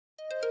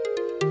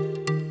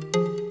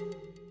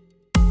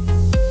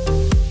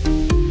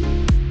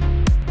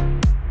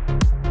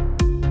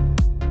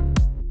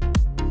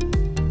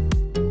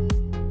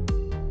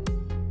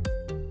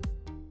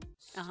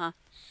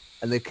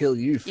and they kill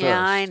you first. Yeah,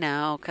 I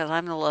know, because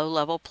I'm the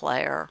low-level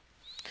player.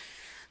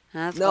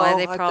 That's why No,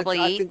 they probably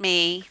I eat think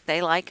me.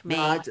 They like no,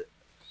 me.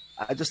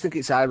 I just think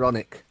it's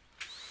ironic.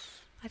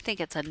 I think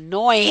it's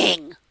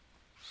annoying.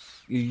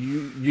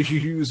 You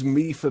use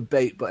me for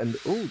bait, but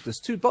oh, there's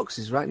 2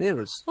 boxes right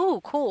near us.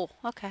 Ooh, cool.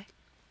 Okay.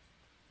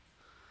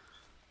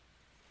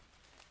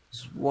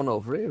 There's one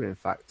over here, in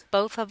fact.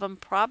 Both of them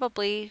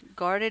probably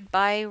guarded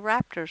by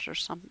raptors or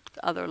some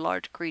other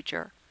large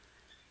creature.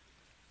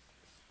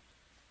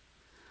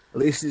 At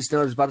least it's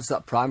not as bad as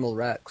that Primal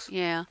Rex.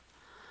 Yeah.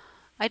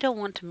 I don't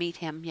want to meet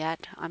him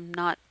yet. I'm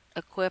not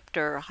equipped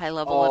or high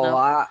level Oh,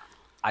 enough.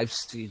 I've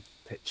seen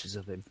pictures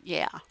of him.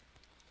 Yeah.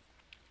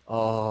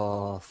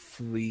 Oh,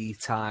 3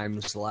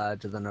 times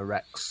larger than a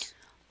Rex.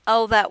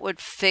 Oh, that would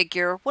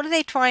figure. What are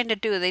they trying to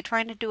do? Are they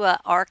trying to do an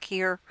arc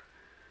here?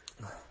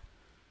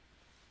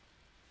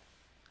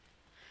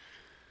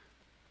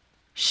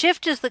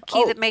 Shift is the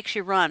key that makes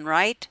you run,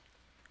 right?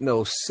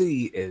 No,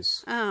 C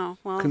is. Oh,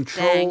 well,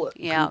 Control.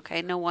 dang. Yeah,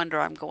 okay. No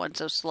wonder I'm going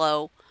so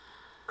slow.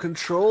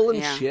 Control and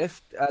Yeah.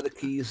 Shift are the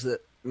keys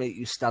that make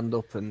you stand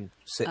up and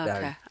sit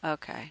down.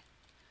 Okay.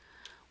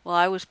 Well,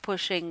 I was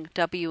pushing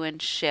W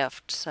and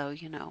Shift, so,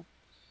 you know.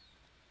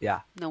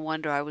 Yeah. No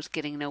wonder I was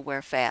getting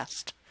nowhere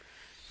fast.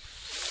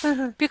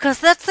 Because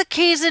that's the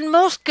keys in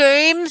most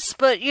games,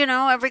 but, you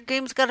know, every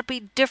game's got to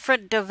be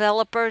different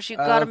developers. You've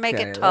got to make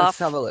it tough. Let's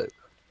have a look.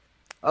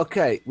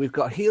 Okay, we've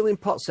got healing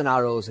pots and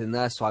arrows in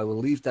there, so I will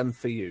leave them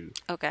for you.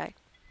 Okay.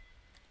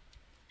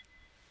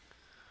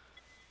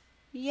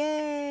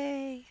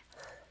 Yay!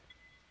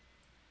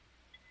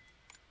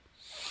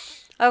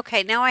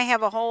 Okay, now I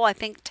have a whole, I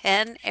think,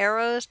 10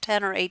 arrows,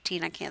 10 or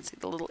 18. I can't see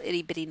the little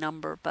itty-bitty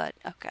number, but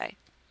okay.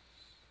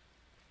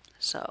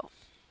 So.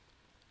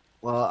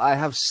 Well, I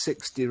have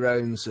 60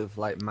 rounds of,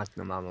 like,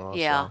 magnum ammo.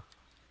 Yeah. So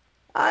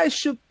I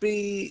should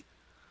be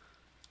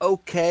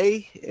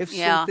okay if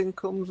something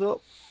comes up.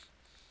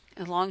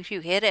 As long as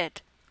you hit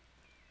it.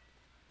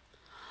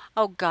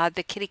 Oh, God,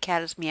 the kitty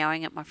cat is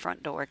meowing at my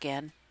front door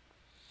again.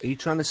 Are you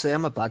trying to say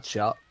I'm a bad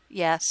shot?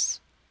 Yes.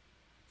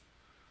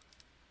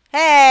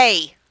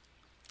 Hey!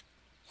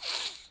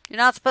 You're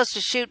not supposed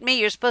to shoot me.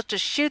 You're supposed to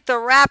shoot the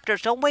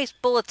raptors. Don't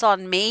waste bullets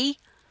on me.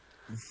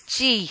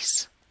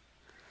 Jeez.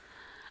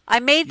 I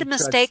made the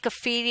mistake of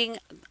feeding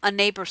a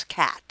neighbor's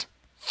cat.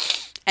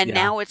 And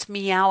now it's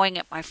meowing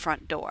at my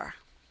front door.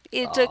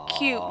 It's a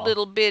cute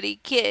little bitty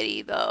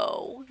kitty,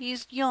 though.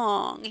 He's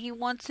young. He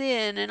wants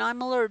in, and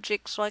I'm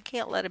allergic, so I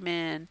can't let him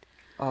in.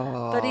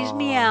 But he's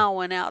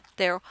meowing out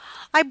there.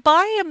 I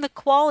buy him the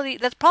quality.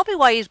 That's probably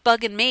why he's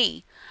bugging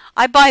me.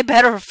 I buy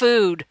better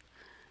food.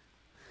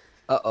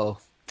 Uh-oh.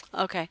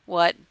 Okay,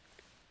 what?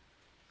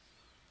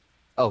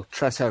 Oh,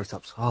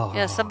 Triceratops. Oh.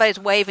 Yeah, somebody's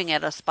waving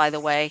at us, by the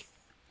way.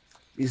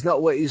 He's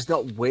not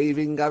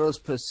waving at us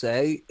per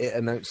se. It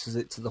announces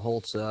it to the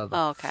whole server.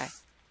 Oh, okay.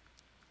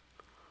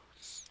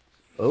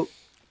 Oh.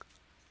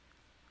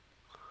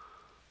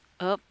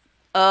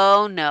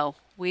 Oh, no.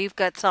 We've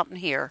got something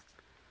here.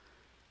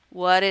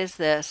 What is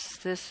this?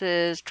 This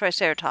is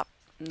Triceratops.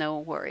 No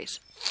worries.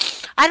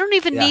 I don't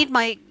even need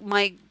my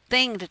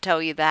thing to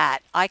tell you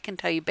that. I can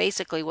tell you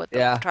basically what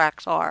the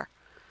tracks are.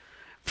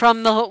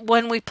 From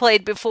when we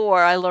played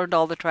before, I learned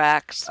all the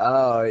tracks.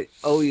 Oh,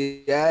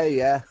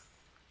 yeah.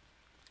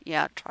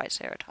 Yeah,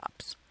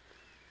 Triceratops.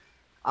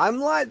 I'm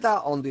like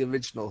that on the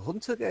original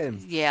Hunter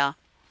game. Yeah.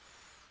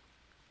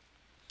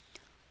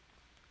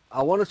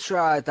 I want to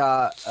try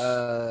that,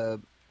 the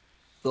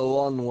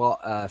one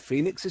what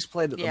Phoenix is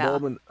playing at the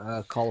moment,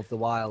 Call of the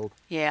Wild.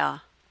 Yeah.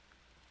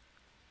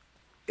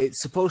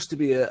 It's supposed to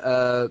be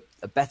a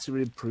better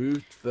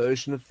improved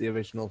version of the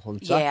original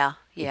Hunter. Yeah.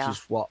 Which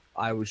is what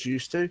I was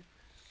used to.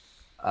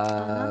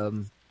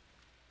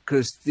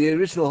 Because the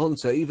original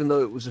Hunter, even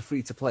though it was a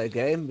free-to-play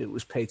game, it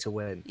was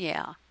pay-to-win.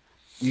 Yeah.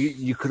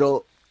 You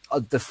could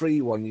the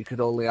free one, you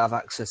could only have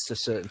access to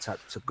certain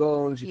types of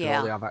guns. You could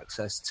only have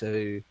access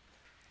to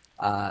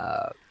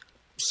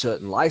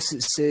certain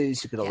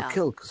licenses. You could only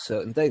kill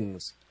certain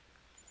things,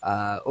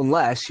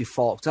 unless you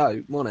forked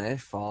out money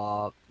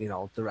for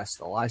the rest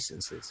of the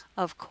licenses.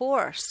 Of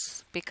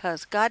course,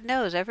 because God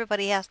knows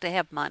everybody has to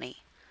have money.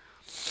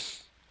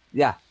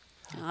 Yeah.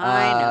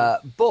 I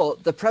know.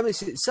 But the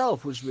premise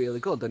itself was really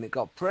good and it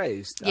got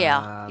praised.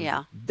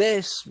 Yeah.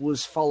 This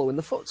was following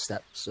the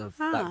footsteps of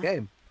that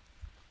game.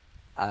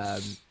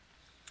 And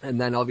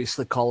then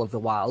obviously Call of the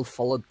Wild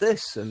followed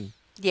this, and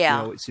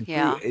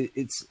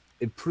it's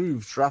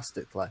improved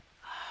drastically.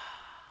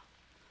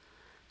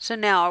 So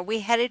now, are we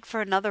headed for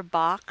another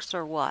box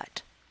or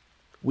what?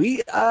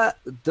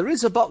 There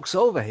is a box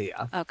over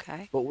here.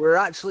 Okay. But we're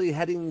actually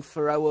heading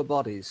for our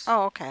bodies.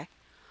 Oh, okay.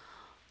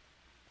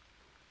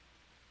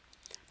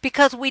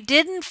 Because we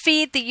didn't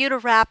feed the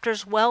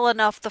Utahraptors well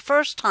enough the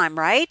first time,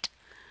 right?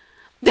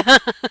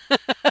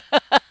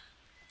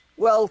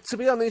 Well, to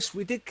be honest,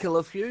 we did kill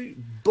a few,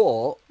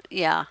 but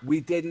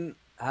we didn't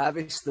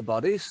harvest the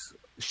bodies.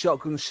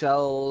 Shotgun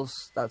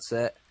shells, that's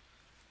it.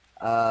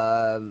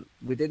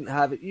 We didn't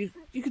have it. You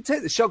can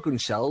take the shotgun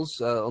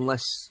shells,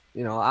 unless,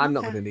 I'm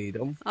not going to need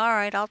them. All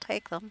right, I'll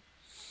take them.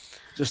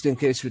 Just in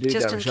case we do get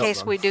a shotgun. Just in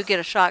case we do get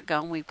a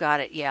shotgun, we've got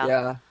it, yeah.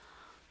 Yeah.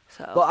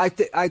 So.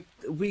 But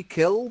we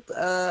killed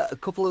a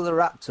couple of the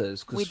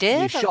raptors. We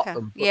did? We shot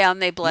them. Yeah,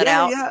 and they bled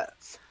out.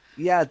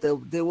 Yeah,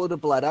 they would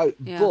have bled out.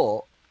 Yeah.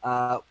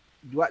 But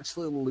you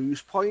actually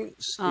lose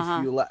points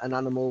if you let an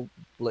animal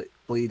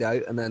bleed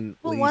out and then leave it.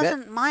 Well, it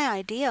wasn't my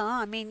idea.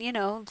 I mean, you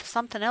know,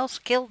 something else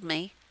killed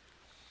me.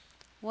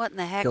 What in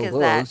the heck is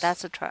that?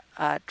 That's a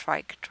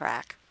trike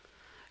track.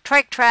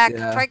 Trike track,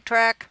 trike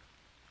track.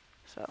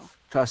 So.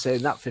 Try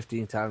saying that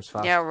 15 times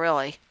fast. Yeah,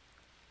 really.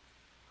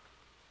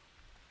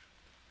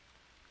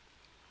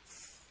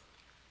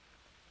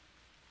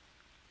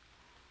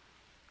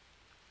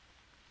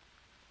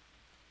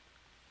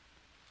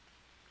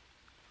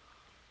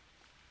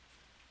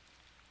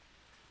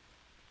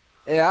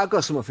 Yeah, I've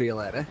got something for you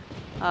later.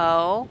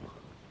 Oh.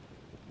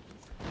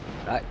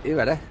 Right, you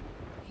ready?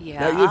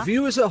 Yeah. Now, your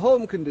viewers at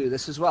home can do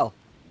this as well.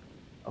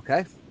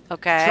 Okay?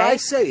 Okay.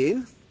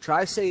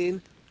 Try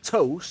saying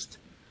toast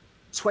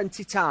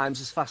 20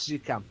 times as fast as you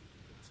can.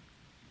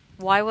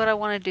 Why would I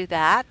want to do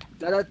that?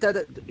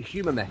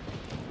 Humour me.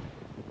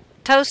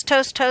 Toast,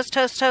 toast, toast,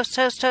 toast, toast,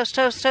 toast, toast,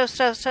 toast, toast,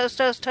 toast, toast,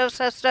 toast, toast,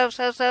 toast, toast,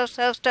 toast, toast,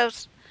 toast,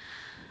 toast.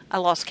 I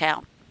lost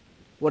count.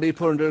 What do you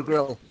put under a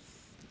grill?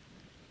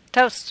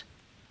 Toast.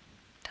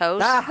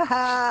 Toast.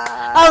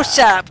 Oh, shut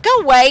up.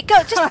 Go away.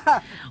 Go. Just.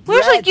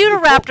 Where's a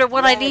Uniraptor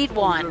when I need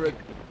one?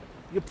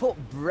 You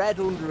put bread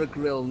under a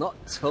grill, not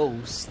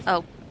toast.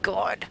 Oh,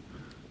 God.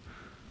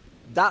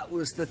 That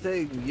was the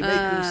thing. You make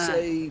them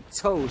say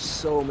toast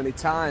so many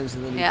times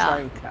and then you try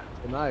and catch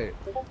them out.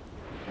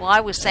 Well, I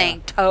was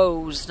saying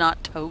toes,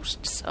 not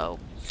toast, so.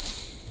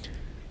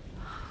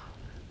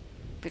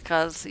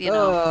 Because, you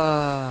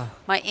know,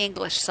 my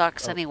English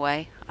sucks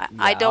anyway.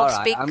 I don't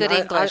speak good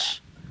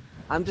English.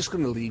 I'm just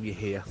going to leave you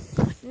here.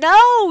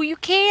 No, you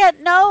can't.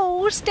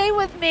 No, stay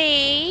with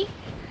me.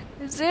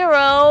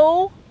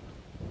 Zero.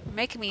 You're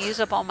making me use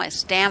up all my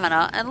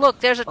stamina. And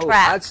look, there's a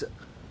trap.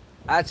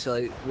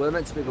 Actually, we're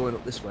meant to be going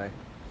up this way.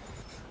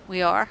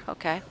 We are?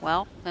 Okay.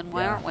 Well, then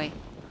why aren't we?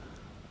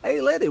 Hey,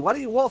 lady, why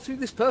don't you walk through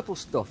this purple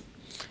stuff?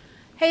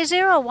 Hey,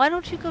 Zero, why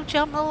don't you go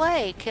jump in the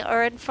lake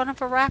or in front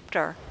of a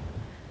raptor?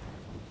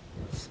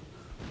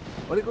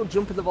 Why don't you go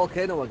jump in the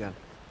volcano again?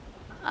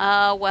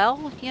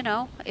 Well, you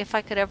know, if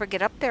I could ever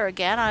get up there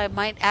again, I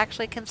might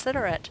actually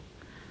consider it.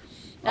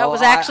 That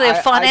was actually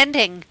a fun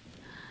ending.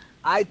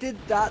 I did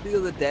that the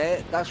other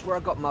day. That's where I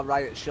got my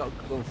riot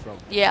shotgun from.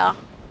 Yeah.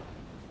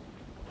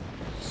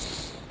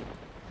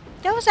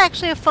 That was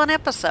actually a fun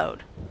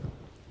episode.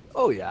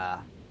 Oh,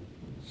 yeah.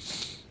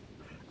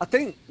 I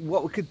think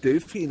what we could do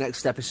for your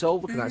next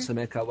episode, we can actually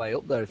make our way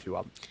up there if you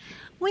want.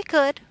 We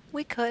could.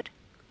 We could.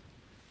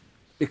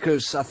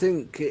 Because I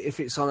think if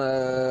it's on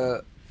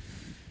a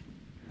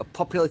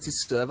populated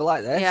server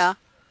like this,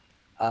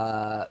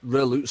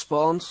 rare loot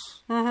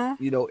spawns,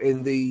 you know,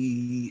 in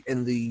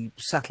the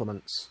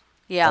settlements.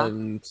 Yeah.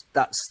 And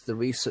that's the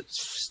research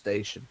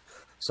station.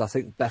 So I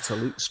think better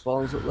loot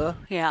spawns up there.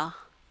 Yeah.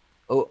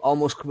 Oh,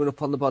 almost coming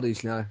up on the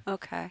bodies now.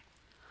 Okay.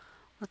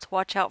 Let's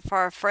watch out for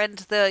our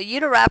friends, the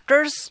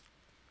Uniraptors.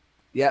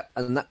 Yep,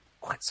 and that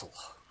Quetzal.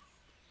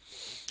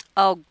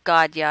 Oh,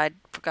 God, yeah, I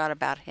forgot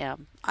about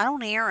him. I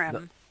don't hear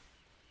him.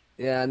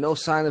 Yeah, no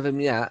sign of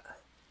him yet.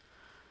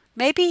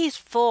 Maybe he's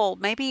full.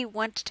 Maybe he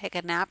went to take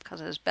a nap because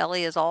his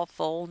belly is all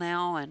full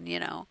now and, you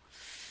know.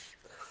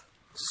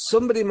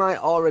 Somebody might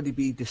already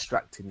be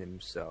distracting him,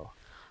 so.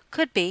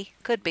 Could be.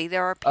 Could be.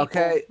 There are people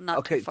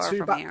not too far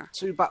from here.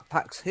 2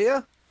 backpacks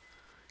here.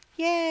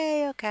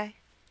 Yay, okay.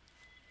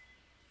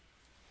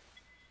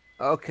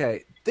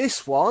 Okay,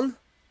 this one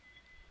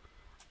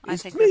I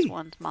think this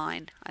one's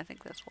mine. I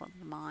think this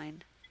one's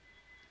mine.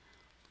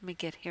 Let me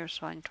get here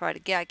so I can try to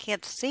get. I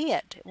can't see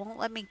it. It won't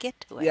let me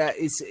get to it. Yeah,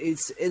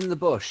 it's in the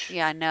bush.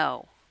 Yeah, I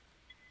know.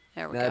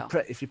 There we go.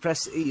 If you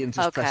press E and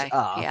just press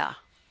R. Yeah.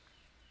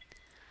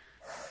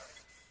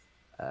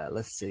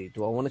 Let's see.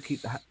 Do I want to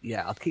keep the?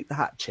 Yeah, I'll keep the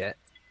hatchet.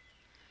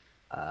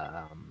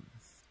 I'll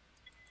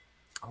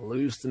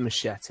lose the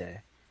machete.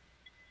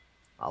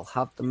 I'll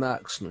have the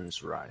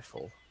marksman's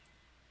rifle.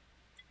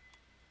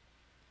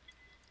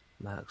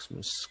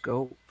 Marksman's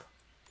scope.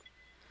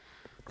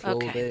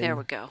 Clothing. Okay, there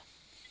we go.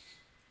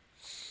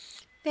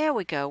 There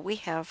we go. We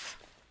have...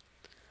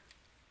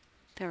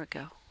 There we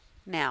go.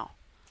 Now.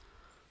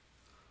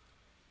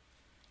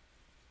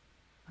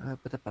 What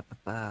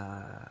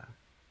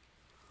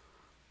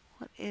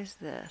is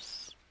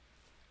this?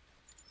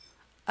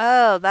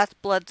 Oh, that's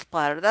blood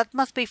splatter. That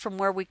must be from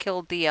where we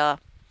killed the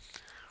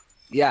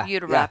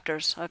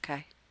Uniraptors. Yeah.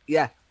 Okay.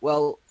 Yeah,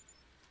 well...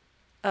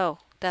 Oh,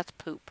 that's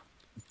poop.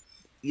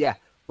 Yeah,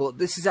 but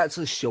this is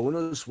actually showing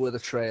us where the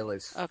trail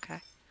is. Okay.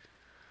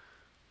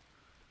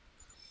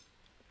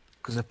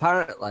 Because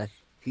apparently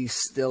he's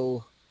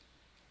still...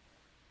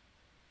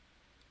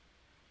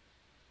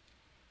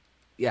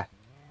 Yeah.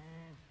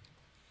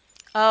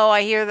 Oh,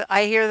 I hear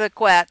the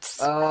quets.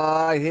 Oh,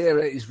 I hear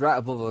it. He's right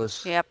above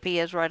us. Yep, he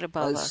is right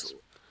above us.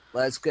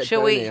 Let's get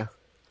down here.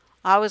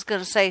 I was going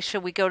to say,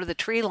 should we go to the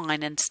tree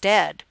line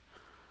instead?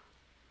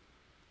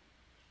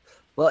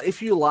 Well,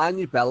 if you line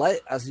your belly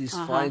as he's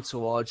flying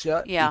towards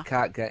you, he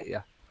can't get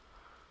you.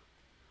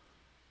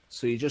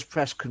 So you just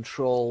press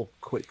control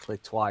quickly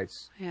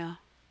twice. Yeah.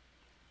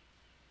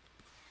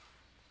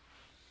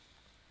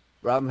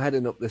 But I'm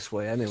heading up this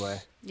way anyway.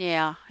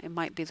 Yeah, it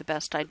might be the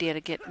best idea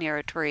to get near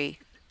a tree.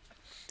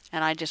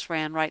 And I just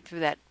ran right through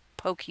that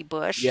pokey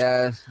bush.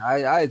 Yeah,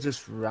 I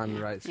just ran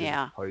right through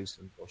the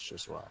poison bush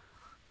as well.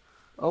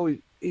 Oh,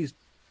 he's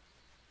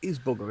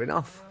buggering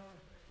off.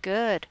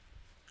 Good.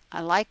 I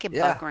like him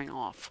buggering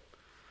off.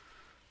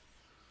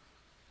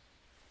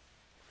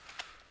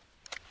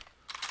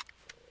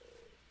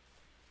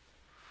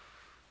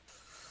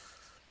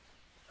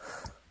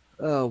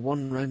 Oh,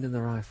 one round in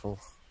the rifle.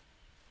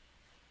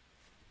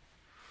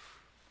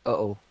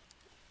 Uh-oh.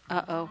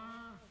 Uh-oh.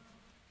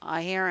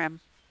 I hear him.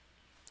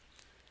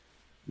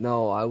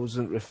 No, I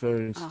wasn't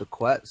referring to the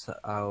quets.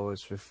 I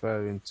was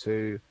referring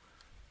to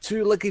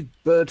two-legged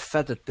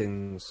bird-feathered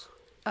things.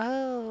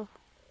 Oh.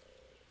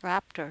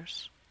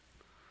 Raptors.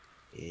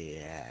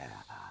 Yeah.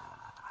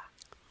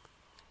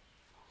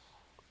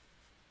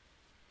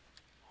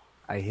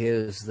 I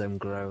hears them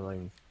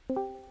growling.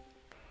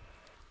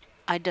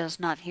 I does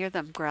not hear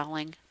them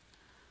growling.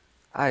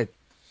 I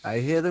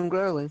hear them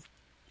growling.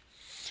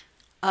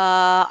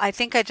 I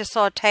think I just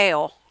saw a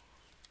tail.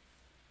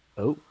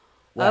 Oh.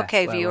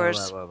 Okay,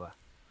 viewers. Where?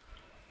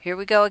 Here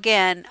we go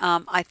again.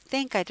 I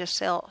think I just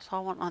saw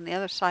one on the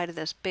other side of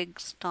this big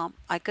stump.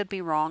 I could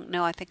be wrong.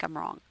 No, I think I'm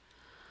wrong.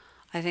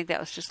 I think that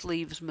was just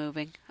leaves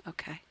moving.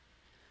 Okay.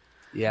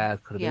 Yeah,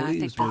 it could have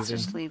been leaves moving. I think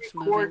that's just leaves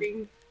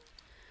moving.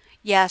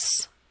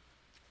 Yes.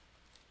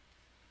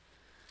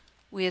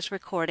 We is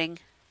recording.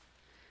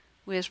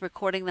 We is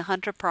recording the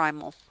Hunter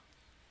Primal.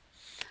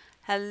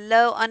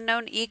 Hello,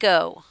 Unknown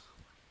Ego.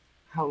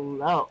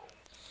 Hello.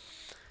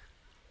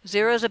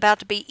 Zero's about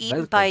to be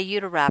eaten by a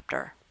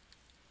Utahraptor.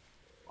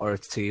 Or a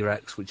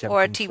T-Rex, whichever.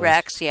 Or a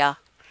T-Rex, yeah.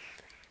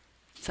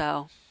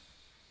 So.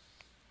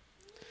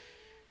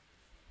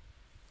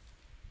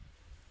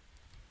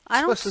 I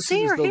don't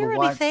see or hear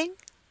anything.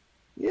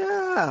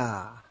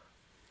 Yeah.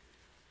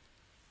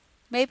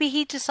 Maybe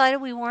he decided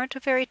we weren't a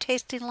very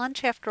tasty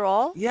lunch after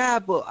all. Yeah,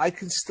 but I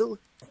can still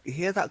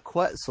hear that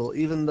Quetzal,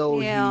 even though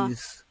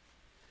he's...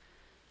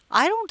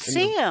 I don't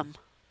see him.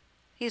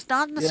 He's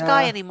not in the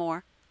sky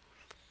anymore.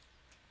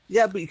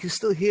 Yeah, but you can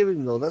still hear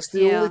him, though. That's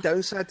the only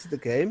downside to the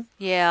game.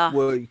 Yeah.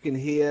 Where you can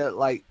hear,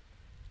 like,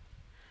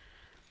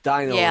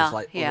 dinos,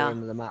 like, on the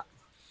end of the map.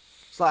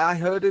 It's like, I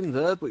heard him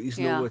there, but he's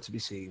nowhere to be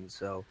seen,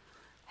 so...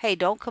 Hey,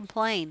 don't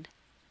complain.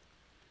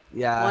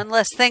 Yeah. One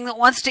less thing that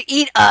wants to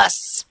eat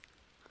us.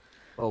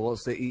 Well,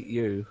 wants to eat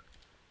you.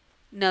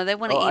 No, they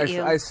want to eat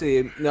you. I see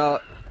him. No.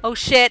 Oh,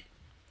 shit.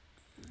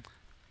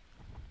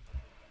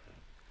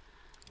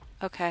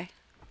 Okay.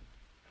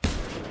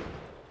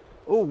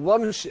 Oh,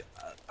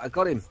 I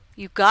got him.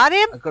 You got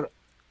him?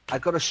 I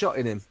got a shot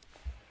in him.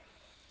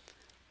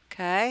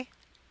 Okay.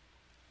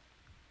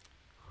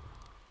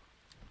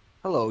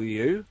 Hello,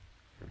 you.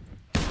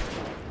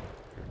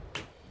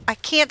 I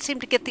can't seem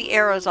to get the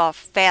arrows off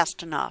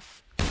fast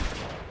enough.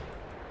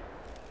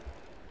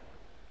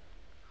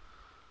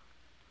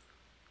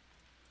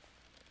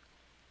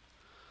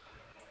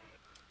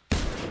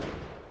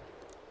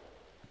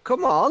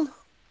 Come on.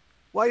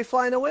 Why are you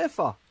flying away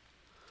for?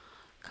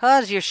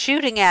 'Cause you're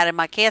shooting at him.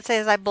 I can't say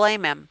as I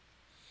blame him.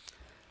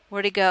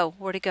 Where'd he go?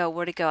 Where'd he go?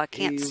 Where'd he go? I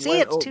can't see.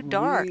 It's too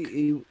dark.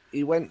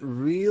 He went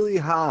really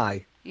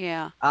high.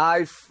 Yeah.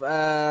 I've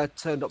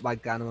turned up my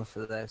gamma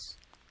for this.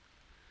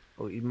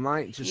 But he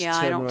might just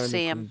turn around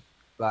and come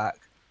back.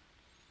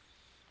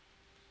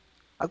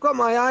 I've got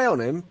my eye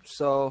on him,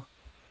 so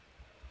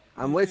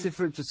I'm waiting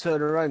for him to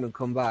turn around and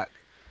come back.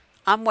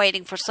 I'm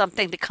waiting for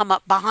something to come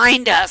up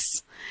behind us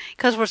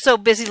because we're so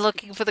busy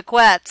looking for the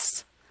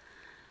quets.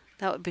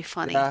 That would be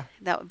funny. Yeah.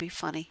 That would be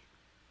funny.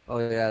 Oh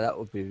yeah, that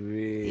would be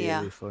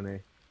really funny.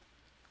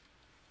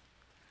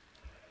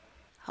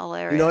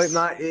 Hilarious. You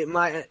know,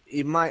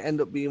 it might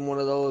end up being one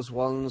of those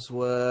ones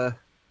where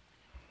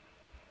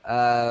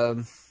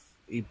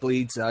he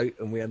bleeds out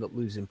and we end up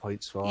losing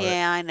points for it.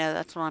 Yeah, I know.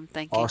 That's what I'm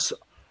thinking.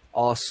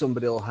 Or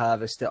somebody will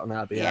harvest it on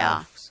our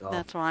behalf. Yeah, so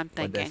that's what I'm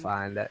thinking. When they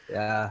find it,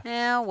 yeah.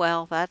 Yeah,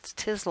 well, that's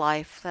 'tis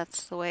life.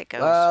 That's the way it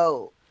goes.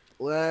 Well,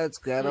 let's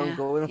get on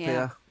going up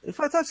here. In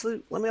fact,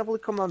 actually, let me have a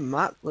look on my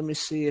map. Let me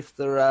see if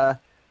there are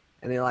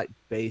any, like,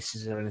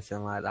 bases or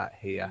anything like that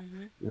here.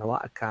 Mm-hmm. You know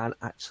what? I can't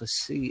actually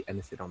see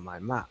anything on my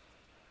map.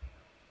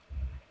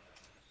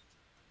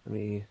 There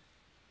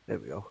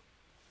we go.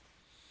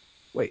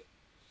 Wait,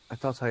 I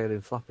thought I had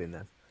him flopping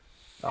then.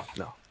 Oh,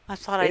 no. I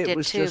thought I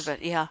did too,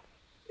 but yeah.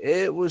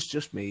 It was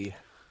just me.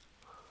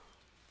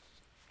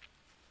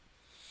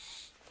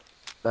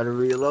 Better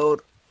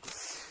reload.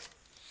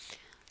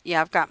 Yeah,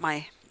 I've got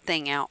my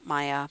thing out.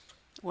 My,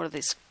 what are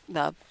these?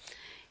 The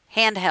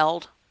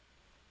handheld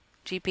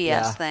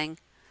GPS thing.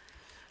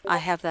 I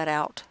have that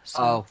out.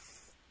 So. Oh.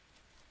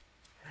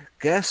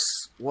 Guess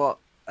what?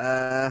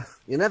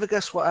 You never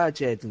guess what our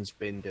Jaden's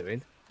been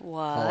doing.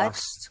 What? For the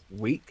last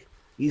week.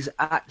 He's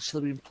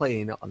actually been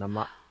playing it on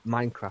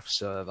Minecraft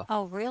server.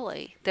 Oh,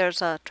 really?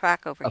 There's a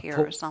track over here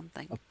or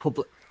something.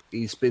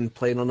 He's been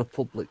playing on a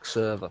public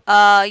server.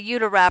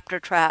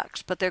 Utahraptor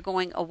tracks, but they're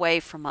going away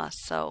from us,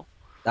 so...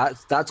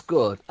 That's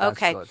good.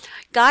 Okay. Good.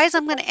 Guys,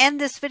 I'm going to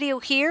end this video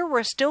here.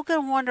 We're still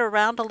going to wander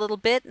around a little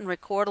bit and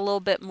record a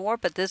little bit more,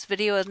 but this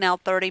video is now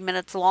 30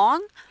 minutes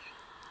long.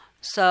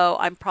 So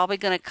I'm probably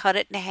going to cut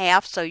it in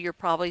half, so you're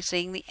probably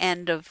seeing the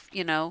end of,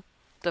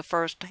 the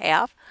first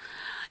half.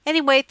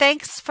 Anyway,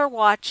 thanks for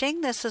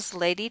watching. This is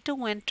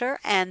LadyDewinter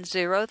and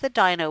Zero the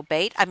Dino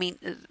Bait.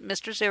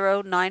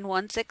 Mr.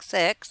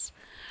 09166.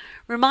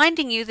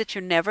 Reminding you that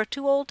you're never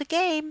too old to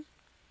game.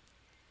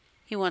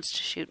 He wants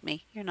to shoot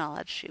me. You're not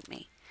allowed to shoot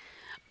me.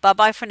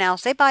 Bye-bye for now.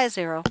 Say bye,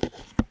 Zero.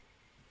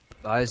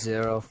 Bye,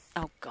 Zero.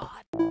 Oh,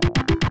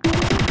 God.